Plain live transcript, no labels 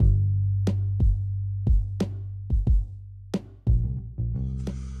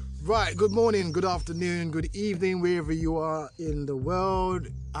Right, good morning, good afternoon, good evening, wherever you are in the world.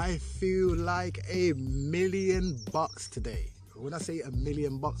 I feel like $1,000,000 today. When I say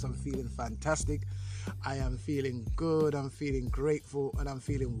 $1,000,000, I'm feeling fantastic. I am feeling good, I'm feeling grateful, and I'm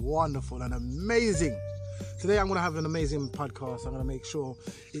feeling wonderful and amazing. Today I'm going to have an amazing podcast. I'm going to make sure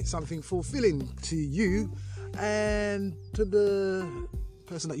it's something fulfilling to you and to the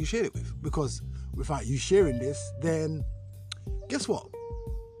person that you share it with. Because without you sharing this, then guess what?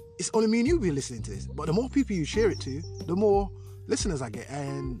 It's only me and you will be listening to this. But the more people you share it to, the more listeners I get.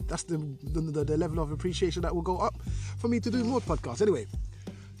 And that's the level of appreciation that will go up for me to do more podcasts. Anyway,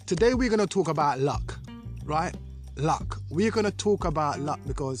 today we're going to talk about luck, right? Luck. We're going to talk about luck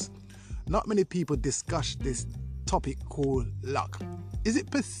because not many people discuss this topic called luck. Is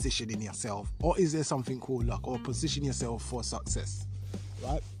it positioning yourself, or is there something called luck, or position yourself for success,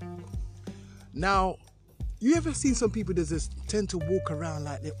 right? Now, you ever seen some people that just tend to walk around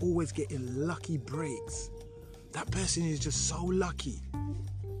like they're always getting lucky breaks? That person is just so lucky,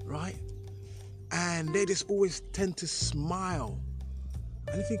 right? And they just always tend to smile.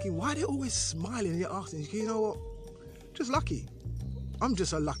 And you're thinking, why are they always smiling? And you're asking, you know what? Just lucky. I'm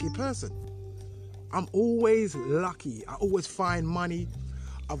just a lucky person. I'm always lucky. I always find money.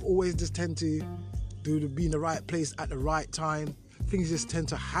 I've always just tend to be in the right place at the right time. Things just tend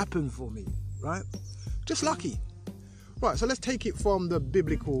to happen for me, right? Just lucky. Right, so let's take it from the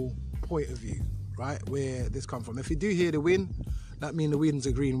biblical point of view, right? Where this comes from. If you do hear the wind, that means the wind's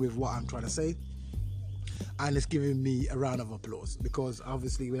agreeing with what I'm trying to say. And it's giving me a round of applause. Because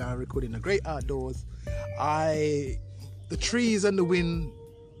obviously when I'm recording the great outdoors, the trees and the wind,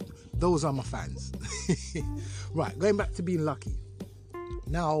 those are my fans. Right, going back to being lucky.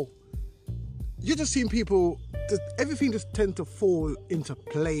 Now, you're just seeing people, everything just tend to fall into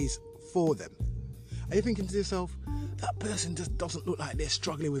place for them. And you're thinking to yourself, that person just doesn't look like they're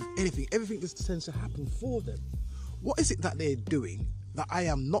struggling with anything. Everything just tends to happen for them. What is it that they're doing that I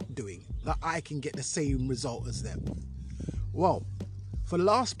am not doing, that I can get the same result as them? Well, for the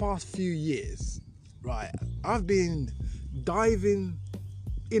past few years, right, I've been diving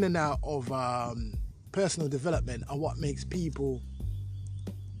in and out of personal development and what makes people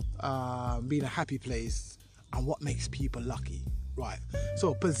be in a happy place and what makes people lucky. Right,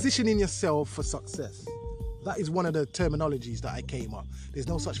 so positioning yourself for success. That is one of the terminologies that I came up. There's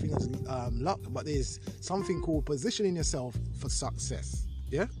no such thing as luck, but there's something called positioning yourself for success.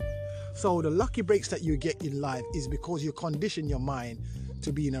 Yeah. So the lucky breaks that you get in life is because you condition your mind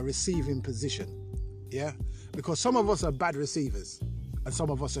to be in a receiving position. Yeah. Because some of us are bad receivers and some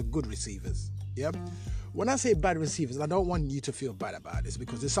of us are good receivers. Yeah. When I say bad receivers, I don't want you to feel bad about this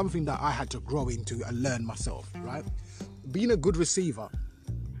because it's something that I had to grow into and learn myself, right? Being a good receiver,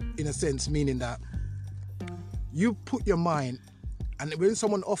 in a sense, meaning that you put your mind, and when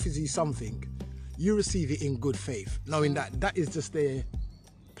someone offers you something, you receive it in good faith, knowing that that is just their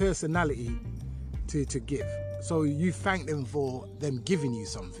personality to give. So you thank them for them giving you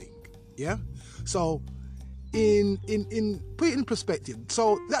something, yeah? So in put it in perspective,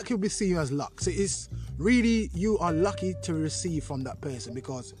 so that could be seen as luck. So it's really, you are lucky to receive from that person,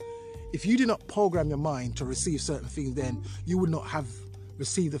 because if you did not program your mind to receive certain things, then you would not have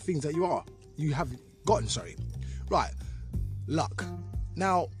received the things that you have gotten, Right, luck.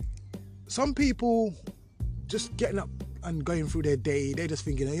 Now, some people just getting up and going through their day, they're just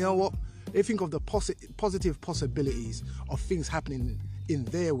thinking, you know what? They think of the positive possibilities of things happening in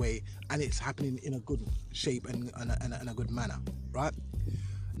their way, and it's happening in a good shape and a good manner, right?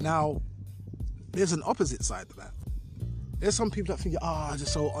 Now, there's an opposite side to that. There's some people that think, I'm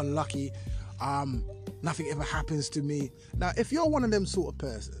just so unlucky, nothing ever happens to me. Now, if you're one of them sort of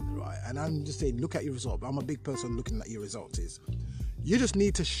person, right, and I'm just saying, look at your result, but I'm a big person looking at your results, is you just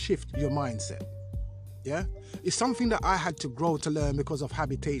need to shift your mindset, yeah? It's something that I had to grow to learn because of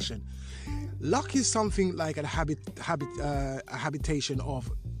habitation. Luck is something like a habitation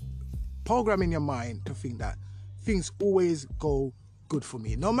of programming your mind to think that things always go good for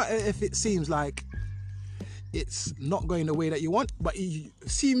me. No matter if it seems like it's not going the way that you want, but you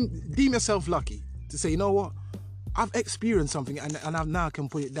deem yourself lucky to say, you know what, I've experienced something and I now can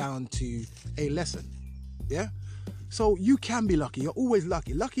put it down to a lesson. Yeah. So you can be lucky. You're always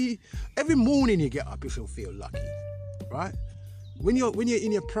lucky. Lucky every morning you get up, you should feel lucky, right? When you're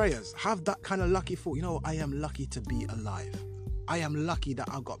in your prayers, have that kind of lucky thought. You know, I am lucky to be alive. I am lucky that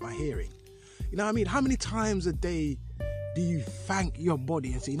I got my hearing. You know what I mean? How many times a day do you thank your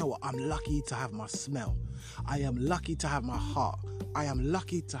body and say, you know what, I'm lucky to have my smell. I am lucky to have my heart. I am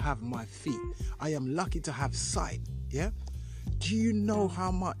lucky to have my feet. I am lucky to have sight. Yeah? Do you know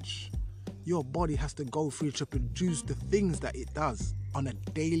how much your body has to go through to produce the things that it does on a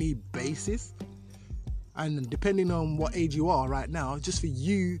daily basis. And depending on what age you are right now, just for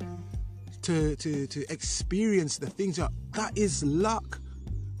you to experience the things that is luck,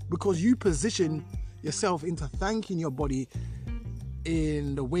 because you position yourself into thanking your body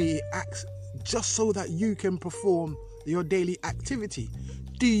in the way it acts just so that you can perform your daily activity.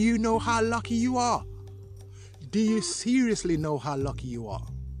 Do you know how lucky you are? Do you seriously know how lucky you are?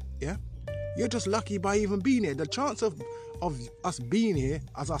 Yeah? You're just lucky by even being here. The chance of us being here,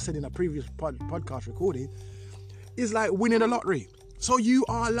 as I said in a previous podcast recording, is like winning the lottery. So you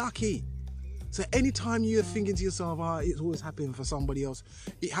are lucky. So anytime you're thinking to yourself, it's always happening for somebody else,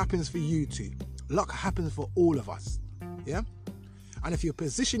 it happens for you too. Luck happens for all of us. Yeah? And if you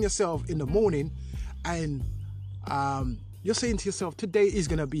position yourself in the morning and you're saying to yourself, today is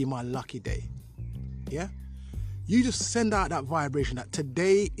going to be my lucky day. Yeah? You just send out that vibration that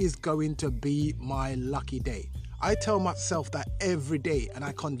today is going to be my lucky day. I tell myself that every day, and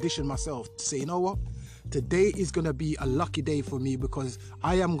I condition myself to say, you know what? Today is going to be a lucky day for me, because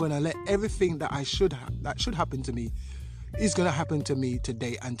I am going to let everything that that should happen to me is going to happen to me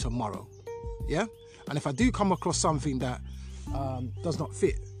today and tomorrow. Yeah? And if I do come across something that does not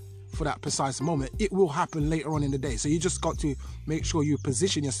fit for that precise moment, it will happen later on in the day. So you just got to make sure you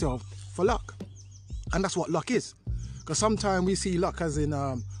position yourself for luck. And that's what luck is. Because sometimes we see luck as in,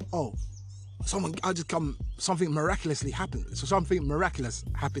 something miraculously happened. So something miraculous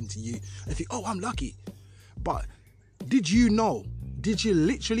happened to you. And you think, I'm lucky. But did you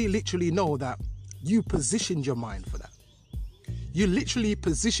literally know that you positioned your mind for that? You literally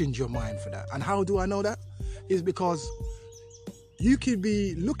positioned your mind for that. And how do I know that? Is because you could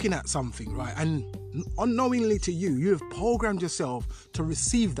be looking at something, right? And unknowingly to you, you have programmed yourself to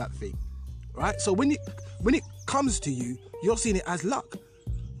receive that thing, right? So when it comes to you, you're seeing it as luck.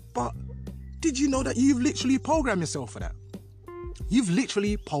 But did you know that you've literally programmed yourself for that? You've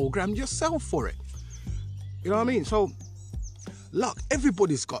literally programmed yourself for it. You know what I mean? So luck,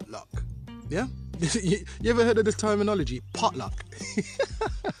 everybody's got luck. Yeah? You ever heard of this terminology? Potluck.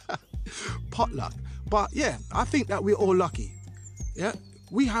 Potluck. But yeah, I think that we're all lucky. Yeah?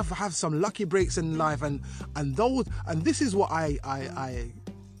 We have some lucky breaks in life, and this is what I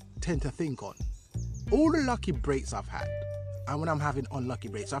tend to think on. All the lucky breaks I've had, and when I'm having unlucky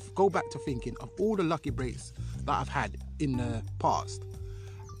breaks, I go back to thinking of all the lucky breaks that I've had in the past.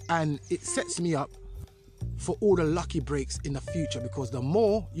 And it sets me up for all the lucky breaks in the future, because the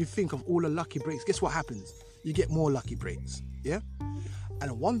more you think of all the lucky breaks, guess what happens? You get more lucky breaks. Yeah?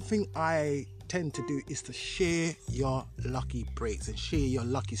 And one thing I tend to do is to share your lucky breaks and share your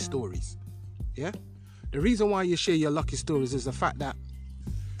lucky stories. Yeah? The reason why you share your lucky stories is the fact that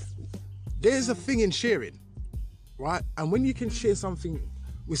there's a thing in sharing, right? And when you can share something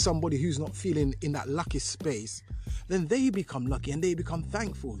with somebody who's not feeling in that lucky space, then they become lucky and they become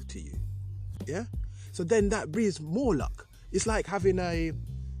thankful to you. Yeah? So then that breeds more luck. It's like having a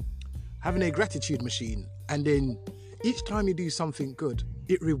gratitude machine, and then each time you do something good,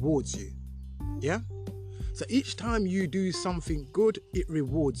 it rewards you. Yeah? So each time you do something good, it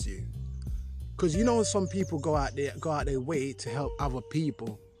rewards you. Because you know, some people go out their way to help other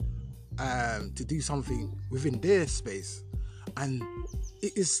people to do something within their space, and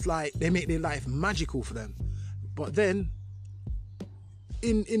it is like they make their life magical for them. But then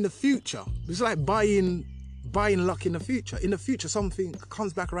in the future, it's like buying luck in the future. In the future, something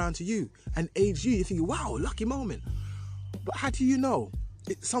comes back around to you and aids you. You think, wow, lucky moment. But how do you know?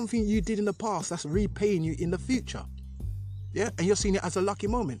 It's something you did in the past that's repaying you in the future. Yeah? And you're seeing it as a lucky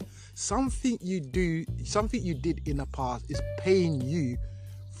moment. Something you did in the past is paying you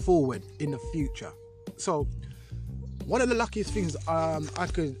forward in the future. So one of the luckiest things I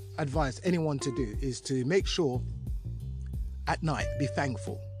could advise anyone to do is to make sure at night, be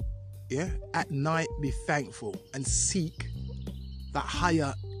thankful. Yeah? At night, be thankful and seek that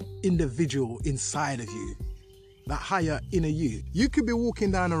higher individual inside of you, that higher inner you. You could be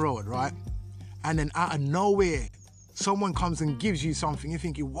walking down the road, right? And then out of nowhere, someone comes and gives you something. You're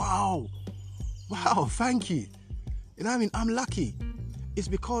thinking, wow, thank you. You know what I mean? I'm lucky. It's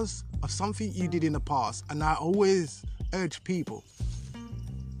because of something you did in the past. And I always urge people,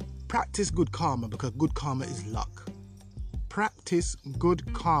 practice good karma, because good karma is luck. Practice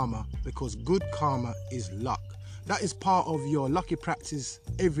good karma, because good karma is luck. That is part of your lucky practice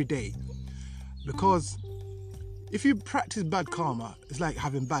every day. Because if you practice bad karma, it's like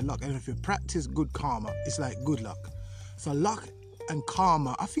having bad luck. And if you practice good karma, it's like good luck. So luck and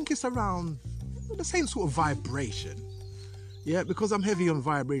karma, I think it's around the same sort of vibration. Yeah, because I'm heavy on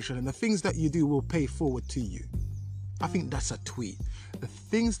vibration, and the things that you do will pay forward to you. I think that's a tweet. the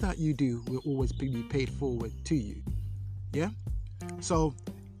things that you do will always be paid forward to you. Yeah. So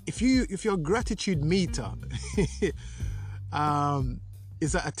if your gratitude meter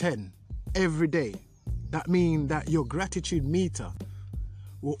is at a 10 every day, that means that your gratitude meter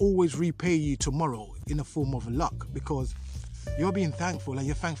will always repay you tomorrow in a form of luck, because you're being thankful, and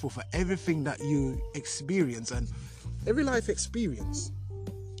you're thankful for everything that you experience, and every life experience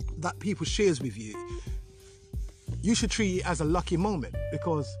that people shares with you. You should treat it as a lucky moment,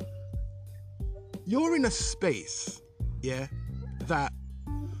 because you're in a space, yeah, that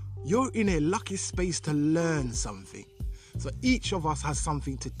you're in a lucky space to learn something. So each of us has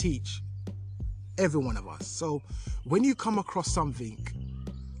something to teach every one of us. So when you come across something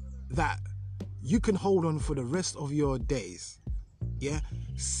that you can hold on for the rest of your days, yeah,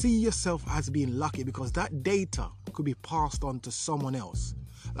 see yourself as being lucky, because that data could be passed on to someone else.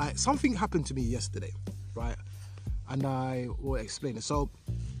 Like, something happened to me yesterday, right? And I will explain it. So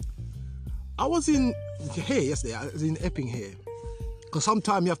I was in here yesterday. I was in Epping here, because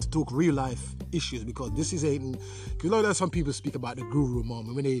sometimes you have to talk real life issues, because this is you know that some people speak about the guru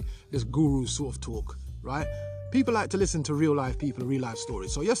moment, when this guru sort of talk, right? People like to listen to real life people, real life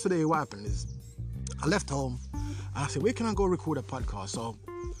stories. So yesterday what happened is I left home and I said, where can I go record a podcast? So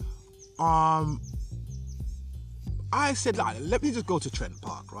I said, like, let me just go to Trent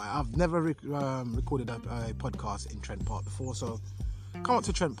Park, right? I've never recorded a podcast in Trent Park before, so come up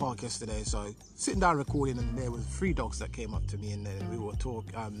to Trent Park yesterday. So sitting down recording, and there was 3 dogs that came up to me, and then we were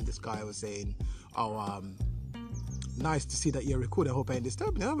talking. This guy was saying, "Oh, nice to see that you're recording. I hope I ain't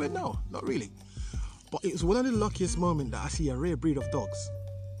disturbing you." I went, "No, not really." But it was one of the luckiest moments that I see a rare breed of dogs.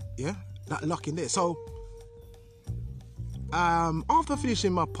 Yeah, that luck in there. So after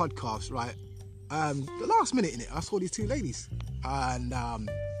finishing my podcast, right, the last minute in it, I saw these 2 ladies, and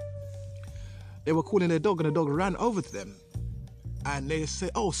they were calling their dog, and the dog ran over to them, and they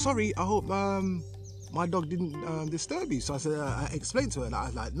said, "Oh, sorry, I hope my dog didn't disturb you." So I said, I explained to her, and I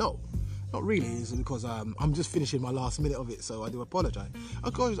was like, "No, not really. It's because I'm just finishing my last minute of it, so I do apologize."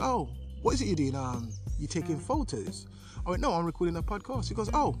 Of course, "Oh, what is it you're doing? You taking photos?" I went, "No, I'm recording a podcast." He goes,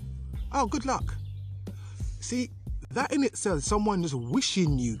 "Oh, good luck." See, that in itself, someone just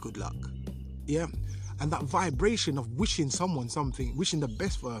wishing you good luck. Yeah, and that vibration of wishing someone something, wishing the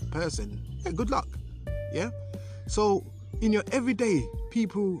best for a person, yeah, good luck. Yeah, so in your everyday,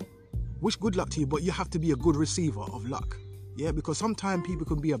 people wish good luck to you, but you have to be a good receiver of luck. Yeah, because sometimes people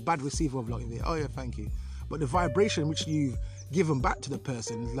can be a bad receiver of luck. Oh yeah, thank you, but the vibration which you've given back to the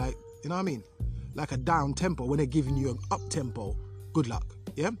person is like, you know what I mean, like a down tempo when they're giving you an up tempo good luck.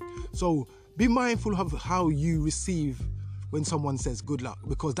 Yeah, so be mindful of how you receive when someone says good luck,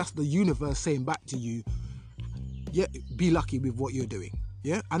 because that's the universe saying back to you, yeah, be lucky with what you're doing.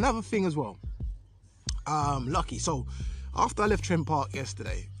 Yeah, another thing as well, lucky. So after I left Trent Park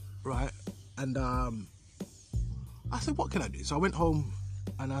yesterday, right, and I said, what can I do? So I went home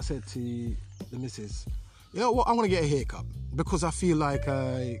and I said to the missus, you know what, I'm gonna get a haircut, because I feel like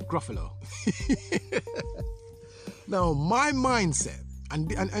a Gruffalo. Now my mindset,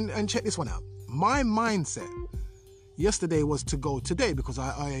 and check this one out, my mindset yesterday was to go today, because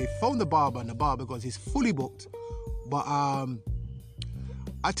I phoned the barber, and the barber goes, he's fully booked, but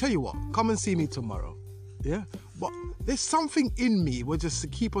I tell you what, come and see me tomorrow. Yeah, but there's something in me where just to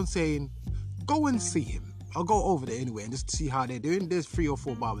keep on saying, go and see him. I'll go over there anyway and just see how they're doing. There's 3 or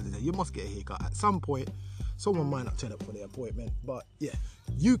 4 barbers in there. You must get a haircut at some point. Someone might not turn up for the appointment, but yeah,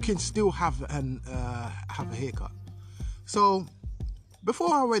 you can still have a haircut. So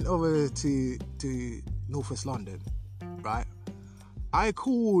before I went over to Northwest London, right, I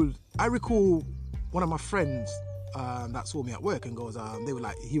recall one of my friends that saw me at work and goes,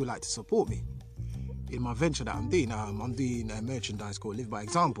 he would like to support me in my venture that I'm doing. I'm doing a merchandise called Live by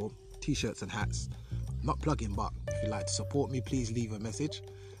Example, t-shirts and hats. I'm not plugging, but if you'd like to support me, please leave a message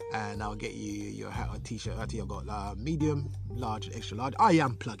and I'll get you your hat or t-shirt. I think I've got medium, large, and extra large. I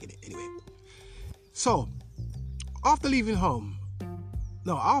am plugging it anyway. So after leaving home,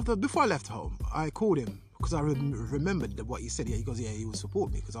 before I left home, I called him, because I remembered what he said. Yeah, he goes, yeah, he would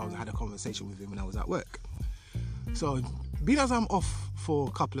support me, because I had a conversation with him when I was at work. So being as I'm off for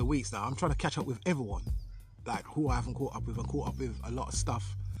a couple of weeks now, I'm trying to catch up with everyone, like who I haven't caught up with. I caught up with a lot of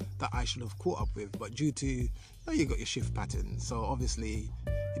stuff that I should have caught up with, but due to, you know, you got your shift pattern, so obviously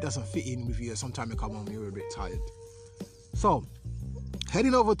it doesn't fit in with you. Sometimes you come home, you're a bit tired. So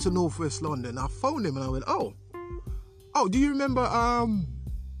heading over to Northwest London, I phoned him and I went, oh, do you remember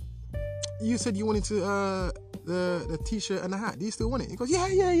you said you wanted to the t-shirt and the hat? Do you still want it? He goes,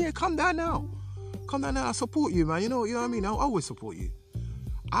 yeah, come down now, I support you, man. You know what I mean, I'll always support you.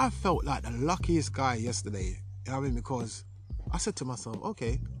 I felt like the luckiest guy yesterday, you know what I mean, because I said to myself,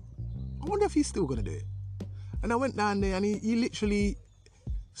 okay, I wonder if he's still going to do it. And I went down there and he literally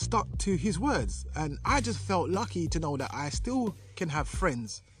stuck to his words. And I just felt lucky to know that I still can have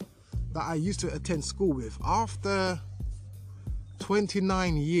friends that I used to attend school with. After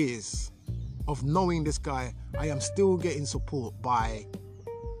 29 years of knowing this guy, I am still getting support by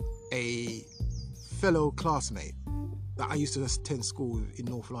a fellow classmate that I used to attend school in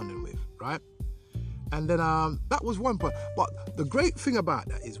North London with, right? And then that was one point. But the great thing about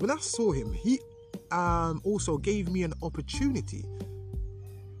that is when I saw him, he also gave me an opportunity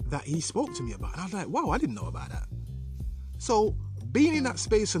that he spoke to me about. And I was like, wow, I didn't know about that. So being in that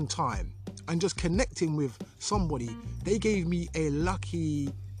space and time and just connecting with somebody, they gave me a lucky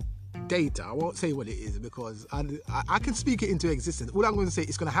data. I won't say what it is because I can speak it into existence. All I'm going to say,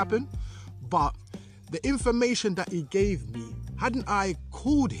 it's going to happen. But the information that he gave me, hadn't I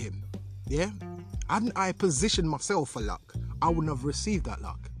called him, yeah, hadn't I positioned myself for luck, I wouldn't have received that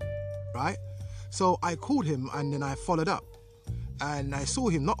luck, right? So I called him and then I followed up. And I saw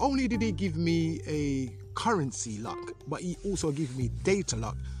him. Not only did he give me a currency luck, but he also gave me data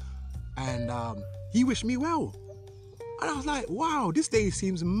luck. And he wished me well. And I was like, wow, this day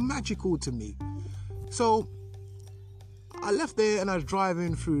seems magical to me. So I left there and I was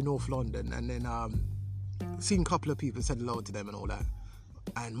driving through North London and then seen a couple of people, said hello to them and all that.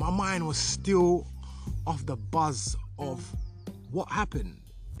 And my mind was still off the buzz of what happened.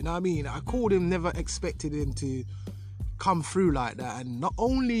 You know what I mean? I called him, never expected him to come through like that. And not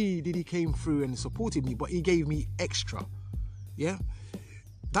only did he came through and supported me, but he gave me extra. Yeah?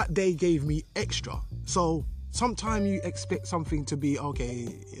 That day gave me extra. So sometimes you expect something to be, okay,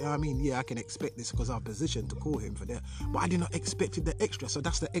 you know what I mean? Yeah, I can expect this because I'm positioned to call him for that. But I did not expect the extra. So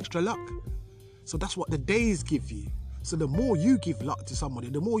that's the extra luck. So that's what the days give you. So the more you give luck to somebody,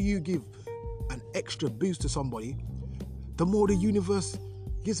 the more you give an extra boost to somebody, the more the universe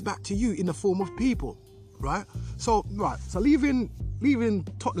gives back to you in the form of people, right? So leaving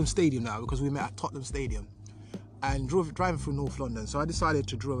Tottenham Stadium now, because we met at Tottenham Stadium, and driving through North London. So I decided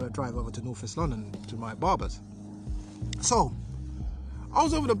to drive over to North West London to my barber's. So I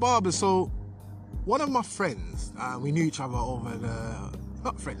was over the barber's. So one of my friends, we knew each other over the,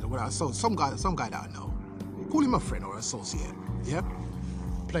 not friends, so some guy that I know. Call him a friend or associate, yeah?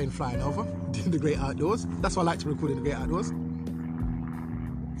 Plane flying over, doing the great outdoors. That's why I like to record in the great outdoors.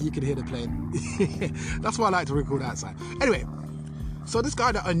 You can hear the plane. That's why I like to record outside. Anyway, so this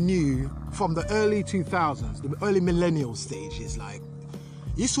guy that I knew from the early 2000s, the early millennial stage, is like,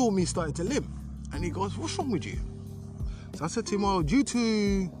 he saw me starting to limp. And he goes, what's wrong with you? So I said to him, well, due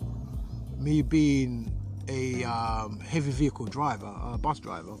to me being a heavy vehicle driver, a bus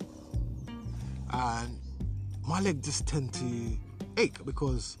driver, and my leg just tend to ache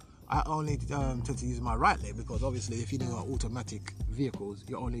because I only tend to use my right leg, because obviously if you know automatic vehicles,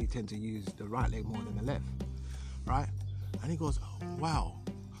 you only tend to use the right leg more than the left, right? And he goes, oh, wow.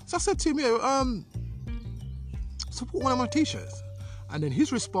 So I said to him, support one of my t-shirts. And then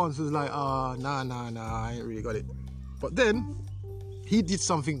his response was like, nah, I ain't really got it. But then he did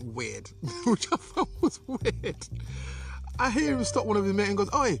something weird, which I found was weird. I hear him stop one of his mates and goes,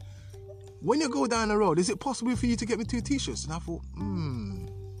 oi, when you go down the road, is it possible for you to get me 2 t-shirts? And I thought,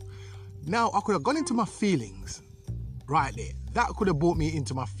 Now I could have gone into my feelings right there. That could have brought me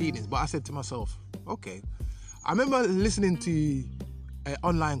into my feelings. But I said to myself, okay. I remember listening to an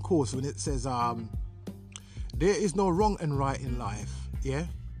online course when it says, there is no wrong and right in life, yeah?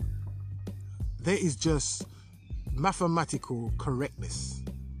 There is just mathematical correctness,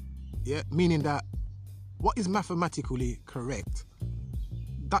 yeah? Meaning that what is mathematically correct,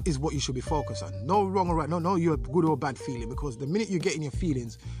 that is what you should be focused on. No wrong or right, no you're good or bad feeling, because the minute you get in your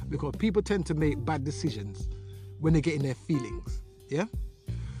feelings, because people tend to make bad decisions when they get in their feelings, yeah?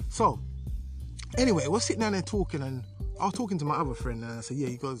 So, anyway, we're sitting down there talking, and I was talking to my other friend, and I said, yeah,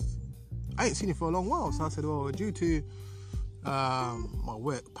 he goes, I ain't seen you for a long while. So I said, well, due to my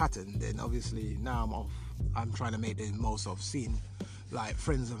work pattern, then obviously now I'm off. I'm trying to make the most of seeing like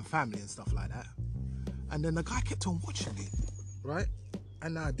friends and family and stuff like that. And then the guy kept on watching me, right?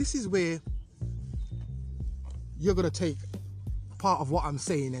 And this is where you're gonna take part of what I'm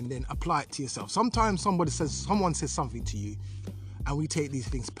saying and then apply it to yourself. Sometimes someone says something to you, and we take these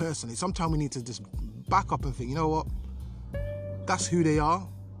things personally. Sometimes we need to just back up and think, you know what? That's who they are.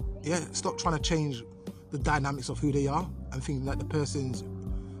 Yeah, stop trying to change the dynamics of who they are and thinking that the person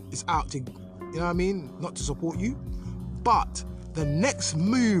is out to, you know what I mean, not to support you. But the next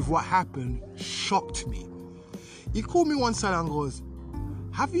move, what happened, shocked me. He called me one side and goes,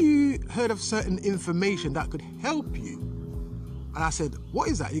 have you heard of certain information that could help you? And I said, what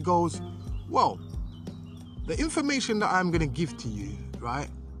is that? He goes, well, the information that I'm going to give to you, right,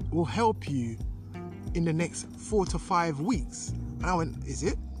 will help you in the next 4 to 5 weeks. And I went, is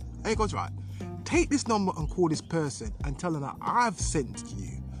it? And he goes, right, take this number and call this person and tell them that I've sent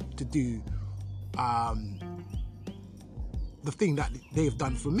you to do the thing that they've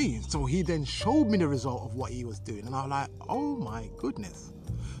done for me. So he then showed me the result of what he was doing, and I was like, oh my goodness.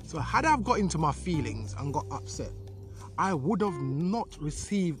 So had I got into my feelings and got upset, I would have not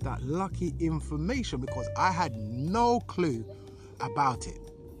received that lucky information because I had no clue about it.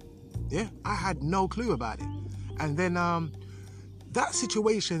 Yeah, I had no clue about it. And then that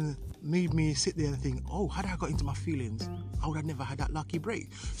situation made me sit there and think, oh, had I got into my feelings, I would have never had that lucky break.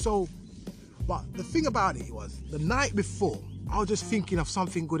 So, but the thing about it was, the night before, I was just thinking of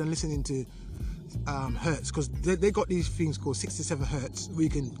something good and listening to hertz, because they got these things called 67 hertz where you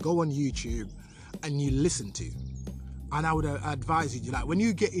can go on YouTube and you listen to. And I would advise you, like, when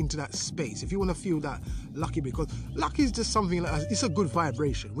you get into that space, if you want to feel that lucky, because lucky is just something like, it's a good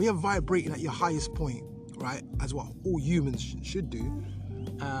vibration. When you're vibrating at your highest point, right, as what all humans should do,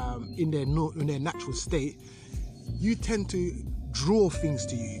 in their natural state, you tend to draw things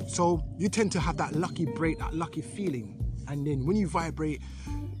to you. So you tend to have that lucky break, that lucky feeling. And then when you vibrate,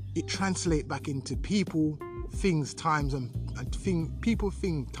 it translates back into people, things, times, and people,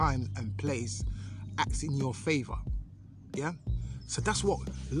 thing, times, and place acts in your favor. Yeah, so that's what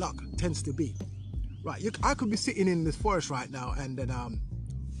luck tends to be, right? I could be sitting in this forest right now, and then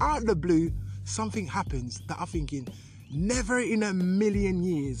out of the blue, something happens that I'm thinking, never in a million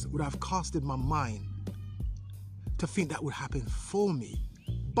years would I've casted my mind to think that would happen for me.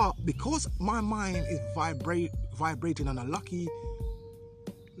 But because my mind is vibrating on a lucky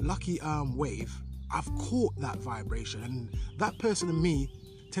wave, I've caught that vibration, and that person and me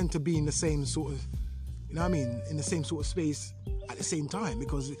tend to be in the same sort of, you know what I mean, in the same sort of space at the same time.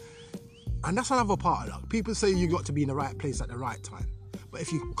 Because, and that's another part of luck. People say you got to be in the right place at the right time. But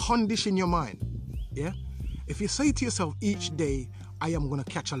if you condition your mind, yeah, if you say to yourself each day, I am going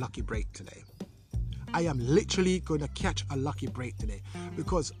to catch a lucky break today. I am literally going to catch a lucky break today.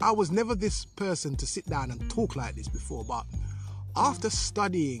 Because I was never this person to sit down and talk like this before. But after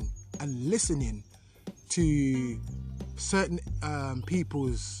studying and listening to certain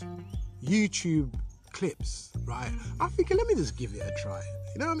people's YouTube clips, right, I'm thinking, let me just give it a try.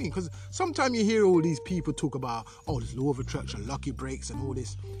 You know what I mean? Because sometimes you hear all these people talk about, oh, this law of attraction, lucky breaks and all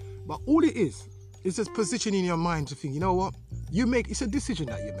this. But all it is just positioning your mind to think, you know what? It's a decision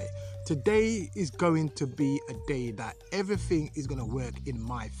that you make. Today is going to be a day that everything is going to work in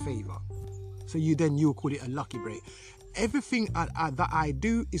my favor. So you'll call it a lucky break. Everything that I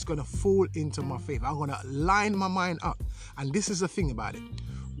do is going to fall into my favor. I'm going to line my mind up. And this is the thing about it.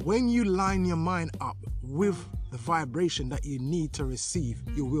 When you line your mind up with the vibration that you need to receive,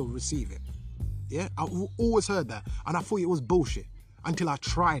 you will receive it. Yeah, I've always heard that, and I thought it was bullshit until I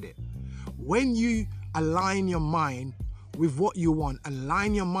tried it. When you align your mind with what you want and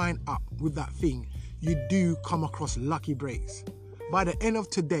line your mind up with that thing, you do come across lucky breaks. By the end of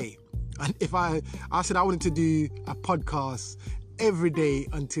today, and if I said I wanted to do a podcast every day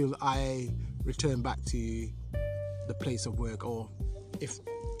until I return back to the place of work, or if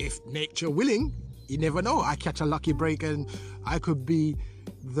nature willing, you never know, I catch a lucky break and I could be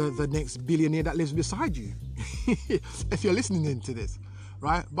the next billionaire that lives beside you. If you're listening to this,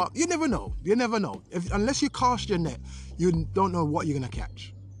 right? But you never know. Unless you cast your net, you don't know what you're going to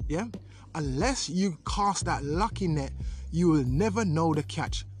catch. Yeah? Unless you cast that lucky net, you will never know the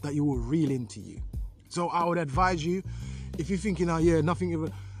catch that you will reel into you. So I would advise you, if you're thinking, oh yeah, nothing ever,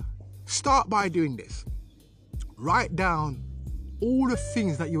 start by doing this. Write down all the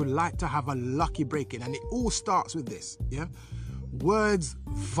things that you would like to have a lucky break in, and it all starts with this. Yeah, words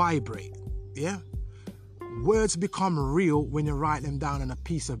vibrate. Yeah, words become real when you write them down on a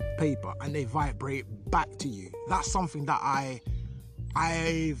piece of paper and they vibrate back to you. That's something that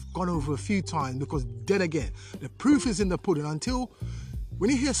I've gone over a few times, because then again, the proof is in the pudding. Until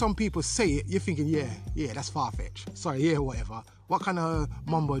when you hear some people say it, you're thinking, yeah, that's far-fetched. Sorry, yeah, whatever. What kind of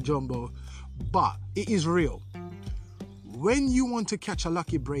mumbo jumbo? But it is real. When you want to catch a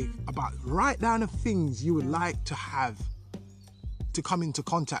lucky break, write down the things you would like to have to come into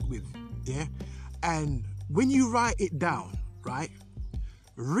contact with, yeah? And when you write it down, right,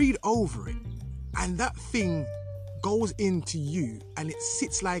 read over it, and that thing goes into you, and it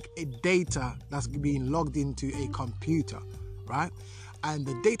sits like a data that's being logged into a computer, right? And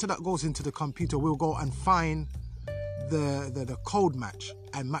the data that goes into the computer will go and find the code match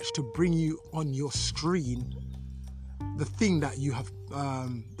and match to bring you on your screen the thing that you have,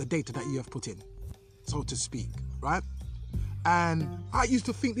 the data that you have put in, so to speak, right? And I used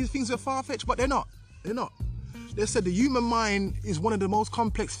to think these things are far-fetched, but they're not. They said the human mind is one of the most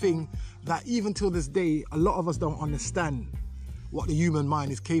complex things that even till this day, a lot of us don't understand what the human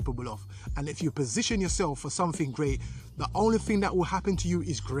mind is capable of. And if you position yourself for something great, the only thing that will happen to you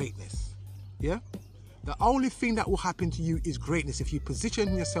is greatness. Yeah? The only thing that will happen to you is greatness if you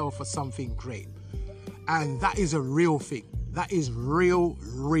position yourself for something great. And that is a real thing. That is real.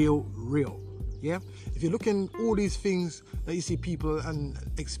 Yeah? If you look in all these things that you see people and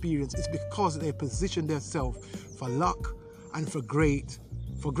experience, it's because they position themselves for luck and for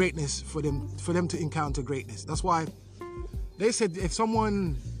greatness, for them to encounter greatness. That's why they said if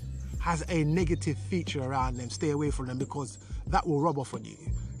someone has a negative feature around them, stay away from them, because that will rub off on you.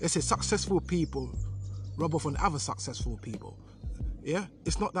 They say successful people rub off on other successful people. Yeah?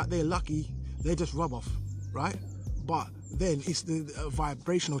 It's not that they're lucky, they just rub off, right? But then it's the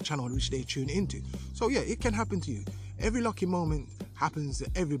vibrational channel which they tune into. So yeah, it can happen to you. Every lucky moment happens to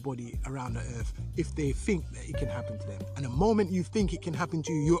everybody around the earth if they think that it can happen to them. And the moment you think it can happen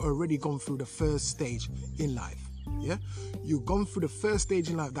to you, you're already gone through the first stage in life. Yeah, you've gone through the first stage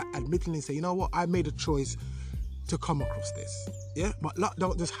in life that admittedly say, you know what, I made a choice to come across this. Yeah, but luck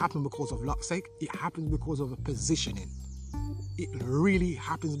don't just happen because of luck's sake. It happens because of a positioning. It really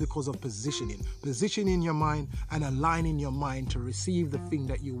happens because of positioning your mind and aligning your mind to receive the thing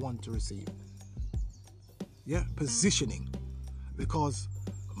that you want to receive. Yeah, positioning. Because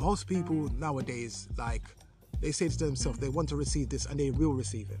most people nowadays, like, they say to themselves they want to receive this and they will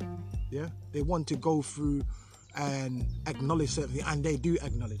receive it. Yeah, they want to go through and acknowledge something, and they do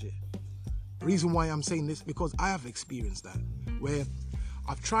acknowledge it. The reason why I'm saying this, because I have experienced that, where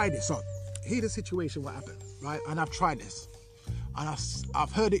I've tried it. So here's the situation what happened, right? And I've tried this, and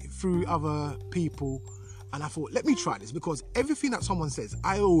I've heard it through other people, and I thought, let me try this, because everything that someone says,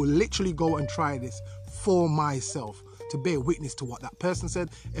 I will literally go and try this for myself to bear witness to what that person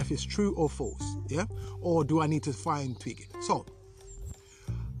said, if it's true or false. Yeah, or do I need to fine tweak it? So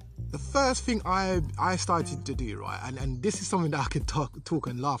the first thing I started to do, right, and this is something that I can talk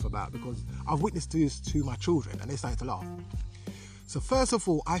and laugh about, because I've witnessed this to my children and they started to laugh. So first of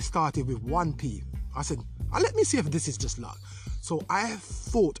all, I started with 1p. I said, let me see if this is just luck. So I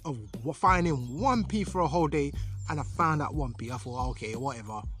thought of finding 1p for a whole day, and I found that 1p. I thought, okay,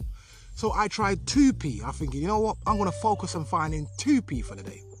 whatever. So I tried 2p. I'm thinking, you know what, I'm going to focus on finding 2p for the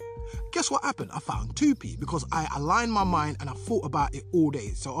day. Guess what happened? I found 2p because I aligned my mind and I thought about it all day.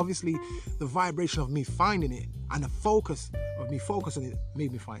 So obviously the vibration of me finding it and the focus of me focusing on it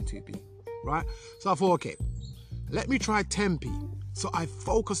made me find 2p, right? So I thought, okay, let me try 10p. So I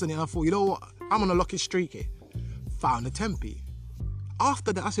focused on it and I thought, you know what, I'm on a lucky streak here. Found a 10p.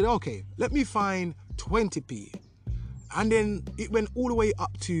 After that, I said, okay, let me find 20p. And then it went all the way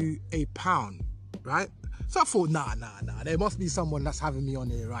up to £1, right? So I thought, nah, there must be someone that's having me on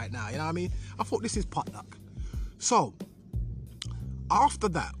here right now, you know what I mean? I thought this is potluck. So, after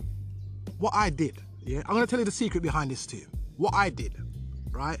that, what I did, yeah, I'm going to tell you the secret behind this too. What I did,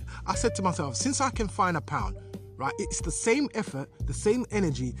 right, I said to myself, since I can find £1, right, it's the same effort, the same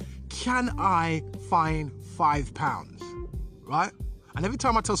energy, can I find £5, right? And every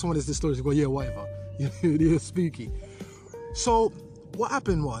time I tell someone this story, they go, yeah, whatever, you're spooky. So, what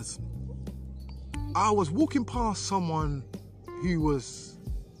happened was, I was walking past someone who was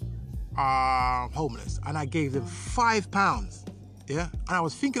homeless, and I gave them £5. Yeah, and I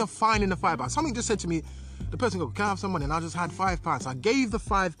was thinking of finding the £5. Something just said to me, the person go, can I have some money? And I just had £5. So I gave the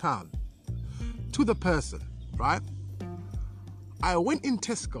 £5 to the person, right? I went in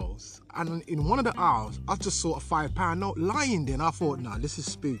Tesco's, and in one of the aisles, I just saw a £5 note lying there, and I thought, nah, this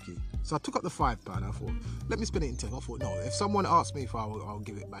is spooky. So I took up the £5. I thought, let me spend it in Tesco. I thought, no, if someone asks me if I'll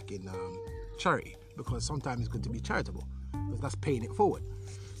give it back in charity, because sometimes it's good to be charitable, because that's paying it forward.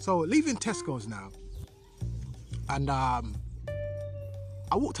 So leaving Tesco's now, and I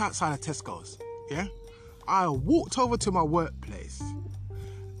walked outside of Tesco's. Yeah, I walked over to my workplace,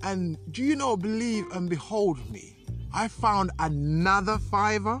 and do you know, believe and behold me, I found another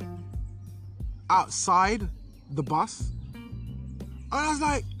 £5 outside the bus, and I was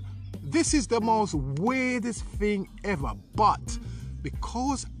like, this is the most weirdest thing ever. But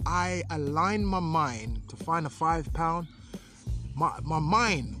because I aligned my mind to find a £5, my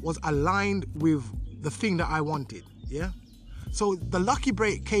mind was aligned with the thing that I wanted, yeah? So the lucky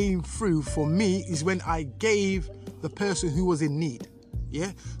break came through for me is when I gave the person who was in need,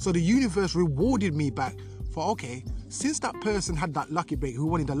 yeah? So the universe rewarded me back for, okay, since that person had that lucky break, who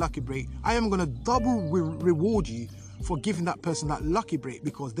wanted a lucky break, I am going to double reward you for giving that person that lucky break,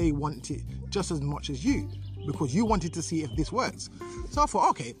 because they want it just as much as you, because you wanted to see if this works. So I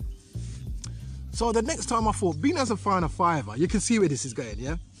thought, okay. So the next time I thought, being as a find a £5, you can see where this is going,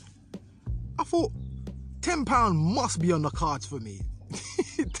 yeah? I thought, £10 must be on the cards for me.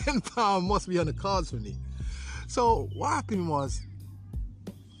 £10 must be on the cards for me. So what happened was,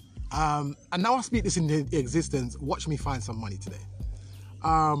 and now I speak this into existence, watch me find some money today.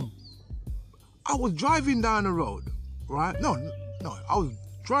 I was driving down the road, right? No, I was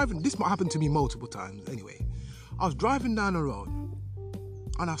driving, this might happen to me multiple times anyway. I was driving down the road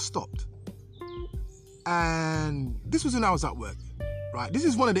and I stopped. And this was when I was at work, right? This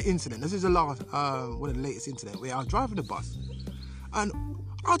is one of the incidents. This is the last, one of the latest incidents where I was driving the bus and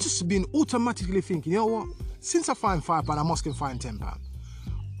I just been automatically thinking, you know what? Since I find £5, I must can find £10.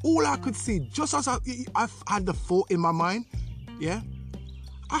 All I could see, just as I had the thought in my mind, yeah,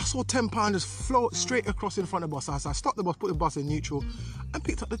 I saw £10 just float straight across in front of the bus. So I stopped the bus, put the bus in neutral, and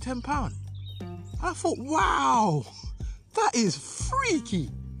picked up the £10. I thought, wow, that is freaky.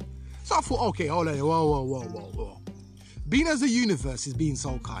 So I thought, okay, hold on, whoa. Being as the universe is being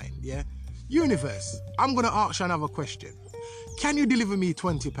so kind, yeah? Universe, I'm gonna ask you another question. Can you deliver me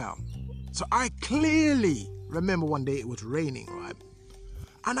 £20? So I clearly remember one day it was raining, right?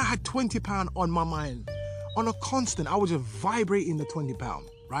 And I had £20 on my mind, on a constant. I was just vibrating the £20,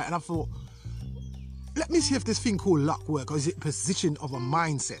 right? And I thought, let me see if this thing called luck works, or is it position of a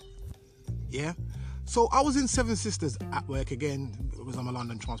mindset, yeah? So I was in Seven Sisters at work again, because I'm a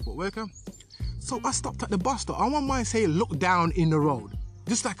London transport worker. So I stopped at the bus stop. I want to say, look down in the road.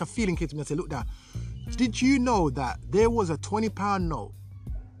 Just like a feeling came to me, I said, look down. Did you know that there was a £20 note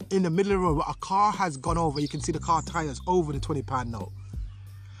in the middle of the road where a car has gone over? You can see the car tires over the £20 note.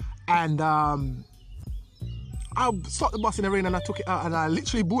 And I stopped the bus in the rain and I took it out and I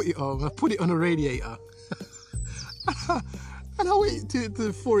literally bought it on. I put it on a radiator. And I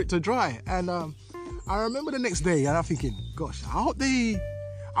waited for it to dry. And I remember the next day and I'm thinking, gosh, I hope I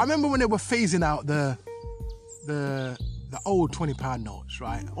remember when they were phasing out the old £20 notes,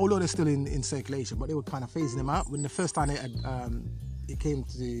 right? Although they're still in circulation, but they were kind of phasing them out. When the first time it came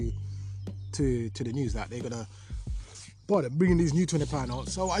to the news that they're gonna bringing these new £20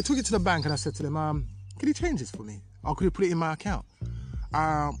 notes. So I took it to the bank and I said to them, can you change this for me? Or could you put it in my account?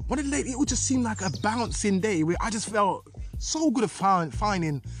 One of the ladies, it would just seem like a bouncing day where I just felt so good at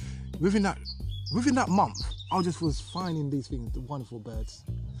finding within that month. I just was finding these things, the wonderful birds.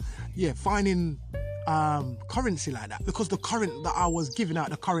 Yeah, finding currency like that, because the current that I was giving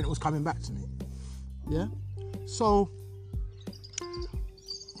out, the current was coming back to me. Yeah. So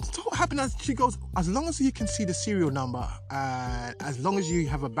what happened as she goes, as long as you can see the serial number, as long as you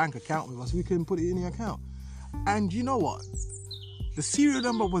have a bank account with us, we can put it in your account. And you know what? The serial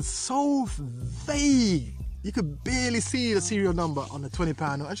number was so vague. You could barely see the serial number on the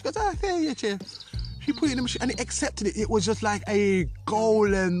 £20 note. And she goes, yeah, Chair. She put it in the machine and it accepted it. It was just like a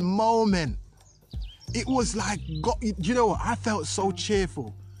golden moment. It was like, you know what? I felt so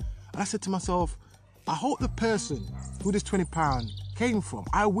cheerful. And I said to myself, I hope the person who this £20 came from,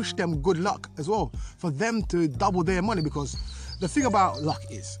 I wish them good luck as well, for them to double their money. Because the thing about luck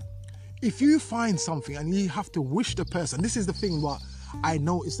is, if you find something and you have to wish the person, this is the thing what I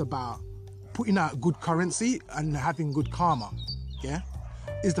noticed about putting out good currency and having good karma, yeah,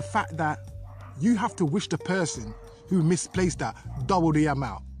 is the fact that you have to wish the person who misplaced that double the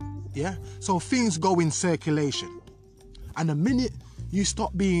amount, yeah? So things go in circulation. And the minute you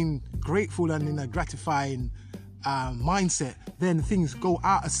stop being grateful and in a gratifying mindset, then things go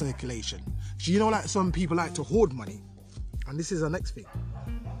out of circulation. So you know, like some people like to hoard money. And this is the next thing.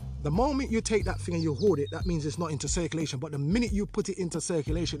 The moment you take that thing and you hoard it, that means it's not into circulation. But the minute you put it into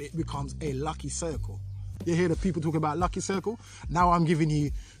circulation, it becomes a lucky circle. You hear the people talk about lucky circle? Now I'm giving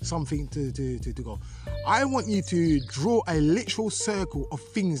you something to go. I want you to draw a literal circle of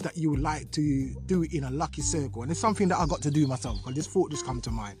things that you would like to do in a lucky circle. And it's something that I got to do myself, because this thought just come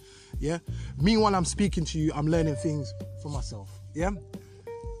to mind. Yeah. Meanwhile, I'm speaking to you, I'm learning things for myself. Yeah.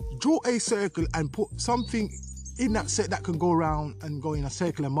 Draw a circle and put something in that set that can go around and go in a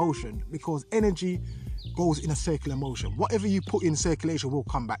circular motion, because energy goes in a circular motion. Whatever you put in circulation will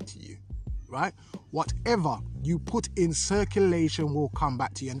come back to you, right? Whatever you put in circulation will come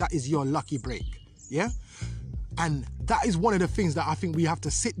back to you, and that is your lucky break, yeah? And that is one of the things that I think we have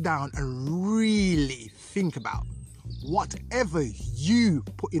to sit down and really think about. Whatever you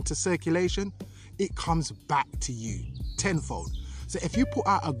put into circulation, it comes back to you tenfold. So if you put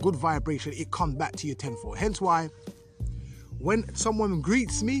out a good vibration, it comes back to you tenfold. Hence why when someone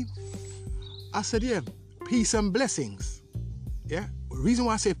greets me, I said, yeah, peace and blessings. Yeah. The reason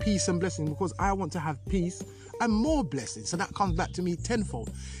why I say peace and blessings, because I want to have peace and more blessings. So that comes back to me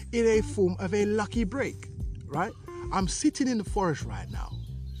tenfold in a form of a lucky break, right? I'm sitting in the forest right now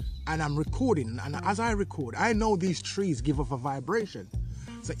and I'm recording. And as I record, I know these trees give off a vibration.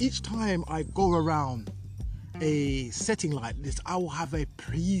 So each time I go around a setting like this, I will have a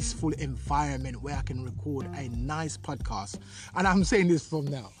peaceful environment where I can record a nice podcast. And I'm saying this from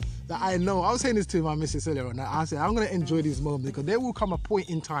now, that I know, I was saying this to my missus earlier on, I said, I'm going to enjoy this moment, because there will come a point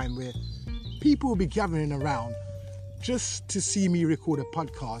in time where people will be gathering around just to see me record a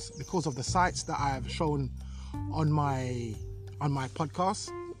podcast, because of the sites that I have shown on my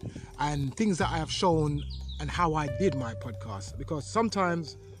podcast, and things that I have shown and how I did my podcast. Because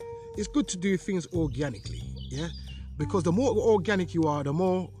sometimes it's good to do things organically, yeah? Because the more organic you are, the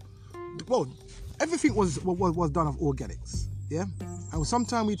more, well, everything was done of organics, yeah? And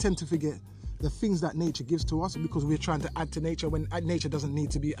sometimes we tend to forget the things that nature gives to us, because we're trying to add to nature when nature doesn't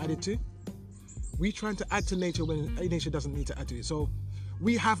need to be added to. We're trying to add to nature when nature doesn't need to add to it. So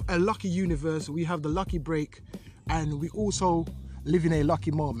we have a lucky universe, we have the lucky break, and we also live in a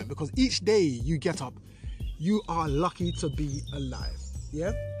lucky moment, because each day you get up, you are lucky to be alive,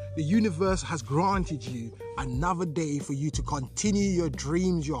 yeah? The universe has granted you another day for you to continue your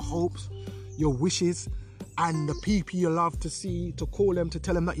dreams, your hopes, your wishes, and the people you love to see, to call them, to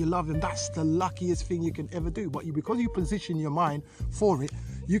tell them that you love them. That's the luckiest thing you can ever do. But because you position your mind for it,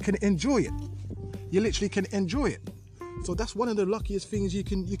 you can enjoy it. You literally can enjoy it. So that's one of the luckiest things you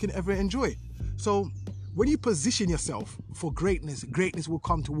can ever enjoy. So when you position yourself for greatness, greatness will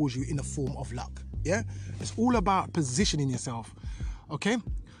come towards you in the form of luck. Yeah? It's all about positioning yourself. Okay?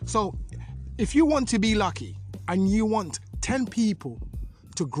 So if you want to be lucky and you want 10 people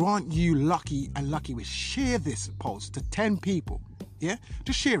to grant you lucky and lucky wish, share this post to 10 people. Yeah?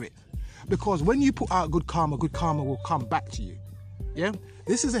 Just share it. Because when you put out good karma will come back to you. Yeah?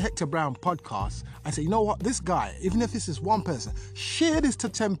 This is a Hector Brown podcast. I say, you know what? This guy, even if this is one person, share this to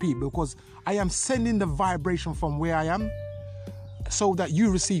 10 people, because I am sending the vibration from where I am, so that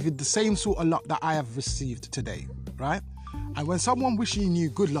you receive the same sort of luck that I have received today, right? And when someone wishing you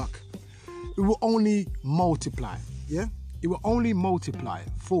good luck, it will only multiply, yeah? It will only multiply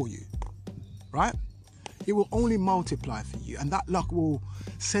for you, right? It will only multiply for you, and that luck will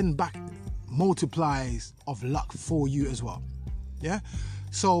send back multiplies of luck for you as well, yeah?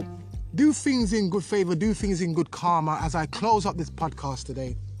 So do things in good favor, do things in good karma. As I close up this podcast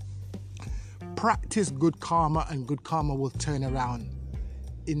today, practice good karma, and good karma will turn around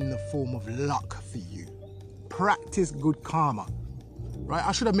in the form of luck for you. Practice good karma, right?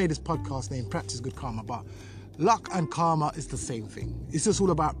 I should have made this podcast name Practice Good Karma, but luck and karma is the same thing. It's just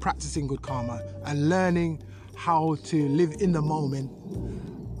all about practicing good karma and learning how to live in the moment.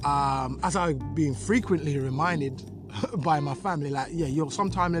 As I've been frequently reminded by my family, like, yeah, you're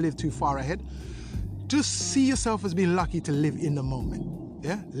sometimes live too far ahead. Just see yourself as being lucky to live in the moment.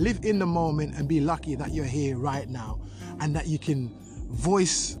 Yeah, live in the moment and be lucky that you're here right now, and that you can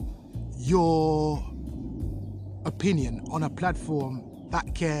voice your opinion on a platform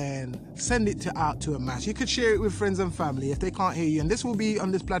that can send it out to a mass. You could share it with friends and family if they can't hear you, and this will be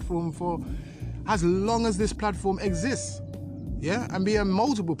on this platform for as long as this platform exists. Yeah, and be a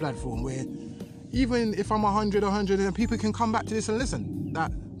multiple platform where even if I'm 100, and people can come back to this and listen.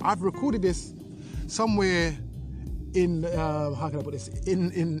 That I've recorded this somewhere in how can I put this,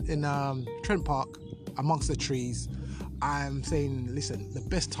 in Trent Park amongst the trees. I'm saying, listen, the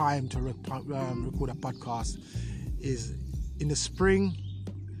best time to record a podcast is in the spring,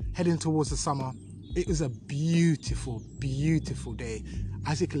 heading towards the summer. It was a beautiful, beautiful day.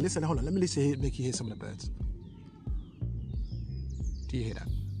 As you can listen, hold on, let me make you hear some of the birds. Do you hear that?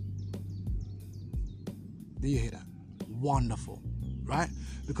 Do you hear that? Wonderful, right?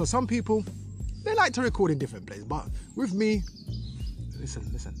 Because some people, they like to record in different places, but with me,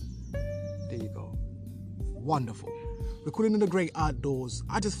 listen, there you go. Wonderful. Recording in the great outdoors,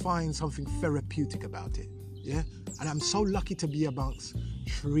 I just find something therapeutic about it, yeah? And I'm so lucky to be amongst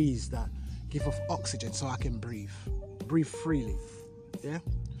trees that give off oxygen so I can breathe freely, yeah?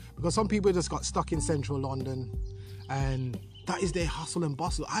 Because some people just got stuck in central London, and that is their hustle and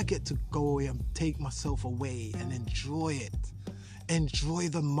bustle. I get to go away and take myself away and enjoy it. Enjoy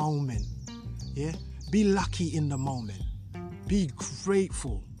the moment, yeah? Be lucky in the moment. Be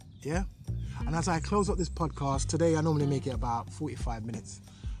grateful, yeah? And as I close up this podcast, today I normally make it about 45 minutes.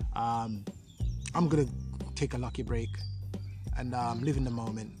 I'm going to take a lucky break and live in the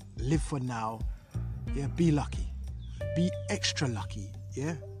moment. Live for now, yeah? Be lucky. Be extra lucky,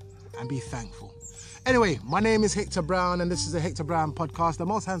 yeah? And be thankful. Anyway, my name is Hector Brown, and this is the Hector Brown podcast, the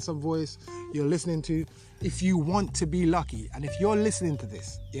most handsome voice you're listening to. If you want to be lucky, and if you're listening to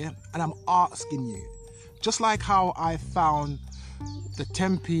this, yeah, and I'm asking you, just like how I found the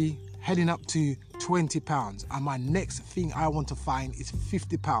Tempe heading up to £20, and my next thing I want to find is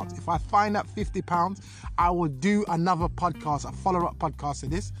 £50. If I find that £50, I will do another podcast, a follow-up podcast to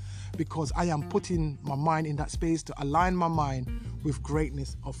this, because I am putting my mind in that space to align my mind with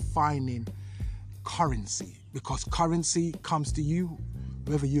greatness of finding currency, because currency comes to you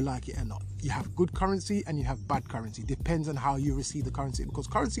whether you like it or not. You have good currency and you have bad currency. Depends on how you receive the currency, because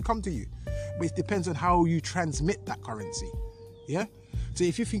currency comes to you, but it depends on how you transmit that currency. Yeah. So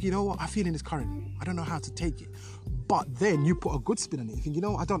if you think, you know what, I'm feeling this current, I don't know how to take it, but then you put a good spin on it. You think, you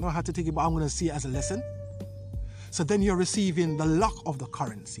know, I don't know how to take it, but I'm going to see it as a lesson. So then you're receiving the luck of the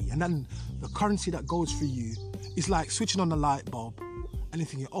currency, and then the currency that goes through you is like switching on the light bulb and you're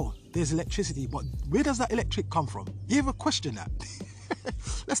thinking, oh, there's electricity, but where does that electric come from? You ever question that?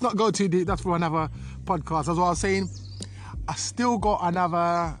 Let's not go too deep. That's for another podcast. As I was saying, I still got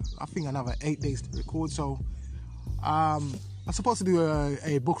another 8 days to record. So I'm supposed to do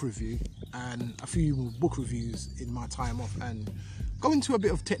a book review and a few book reviews in my time off and go into a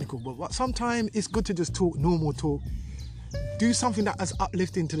bit of technical, but sometimes it's good to just talk, normal talk. Do something that is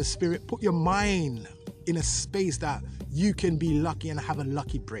uplifting to the spirit. Put your mind in a space that you can be lucky and have a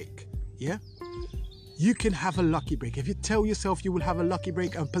lucky break. Yeah? You can have a lucky break. If you tell yourself you will have a lucky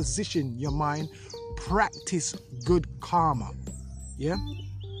break and position your mind, practice good karma. Yeah?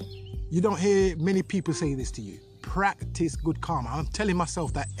 You don't hear many people say this to you. Practice good karma. I'm telling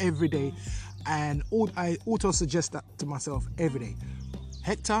myself that every day, and I auto suggest that to myself every day.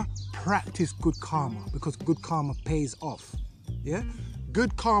 Hector, practice good karma, because good karma pays off. Yeah?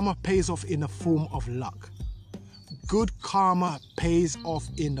 Good karma pays off in the form of luck. Good karma pays off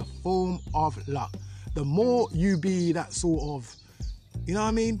in the form of luck. The more you be that sort of, you know what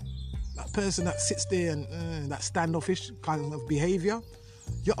I mean? That person that sits there and that standoffish kind of behavior,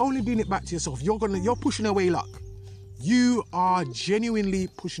 you're only doing it back to yourself. You're pushing away luck. You are genuinely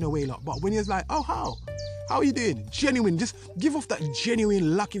pushing away luck. But when you're like, oh, how are you doing? Genuine, just give off that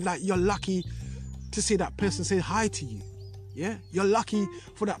genuine lucky, like you're lucky to see that person say hi to you. Yeah, you're lucky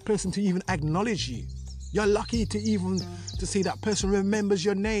for that person to even acknowledge you. You're lucky to see that person remembers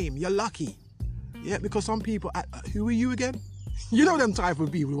your name. You're lucky. Yeah, because some people, who are you again? You know them type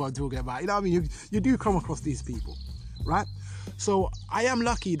of people who I'm talking about. You know what I mean? You do come across these people, right? So I am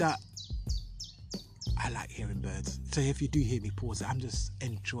lucky that I like hearing birds. So if you do hear me pause, I'm just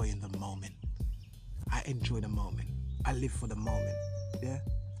enjoying the moment. I enjoy the moment. I live for the moment. Yeah,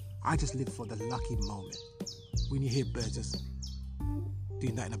 I just live for the lucky moment. When you hear birds just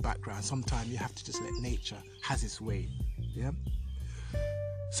doing that in the background, sometimes you have to just let nature has its way. Yeah.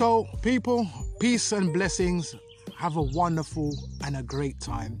 So people, peace and blessings. Have a wonderful and a great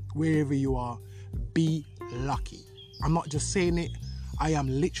time wherever you are. Be lucky. I'm not just saying it. I am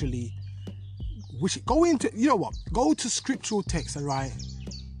literally wishing. Go to scriptural text and write.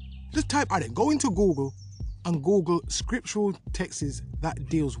 Just type at it. Go into Google and Google scriptural texts that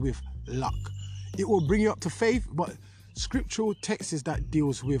deals with luck. It will bring you up to faith, but scriptural texts that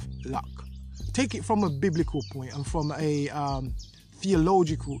deals with luck. Take it from a biblical point and from a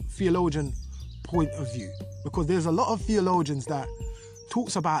theologian point of view, because there's a lot of theologians that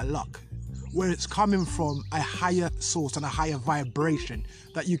talks about luck where it's coming from a higher source and a higher vibration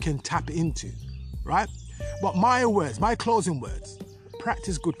that you can tap into, right? But my closing words,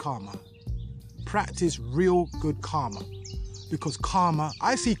 practice good karma. Practice real good karma, because karma,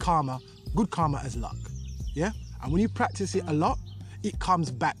 I see good karma as luck. Yeah, and when you practice it a lot, it comes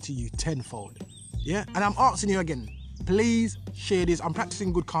back to you tenfold. Yeah, and I'm asking you again, please share this. I'm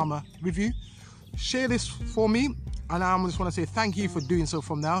practicing good karma with you. Share this for me, and I just want to say thank you for doing so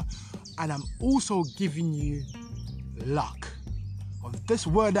from now. And I'm also giving you luck. Of this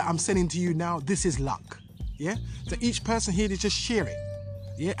word that I'm sending to you now, this is luck. Yeah, so each person here, just share it.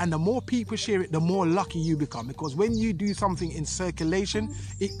 Yeah, and the more people share it, the more lucky you become, because when you do something in circulation,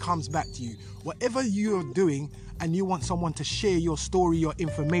 it comes back to you. Whatever you're doing and you want someone to share your story, your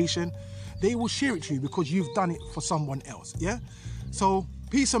information, they will share it to you because you've done it for someone else. Yeah, so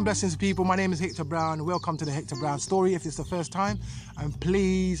peace and blessings, people. My name is Hector Brown. Welcome to the Hector Brown Story if it's the first time, and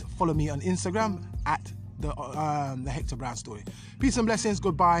please follow me on Instagram at the Hector Brown Story. Peace and blessings,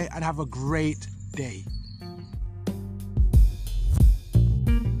 goodbye, and have a great day.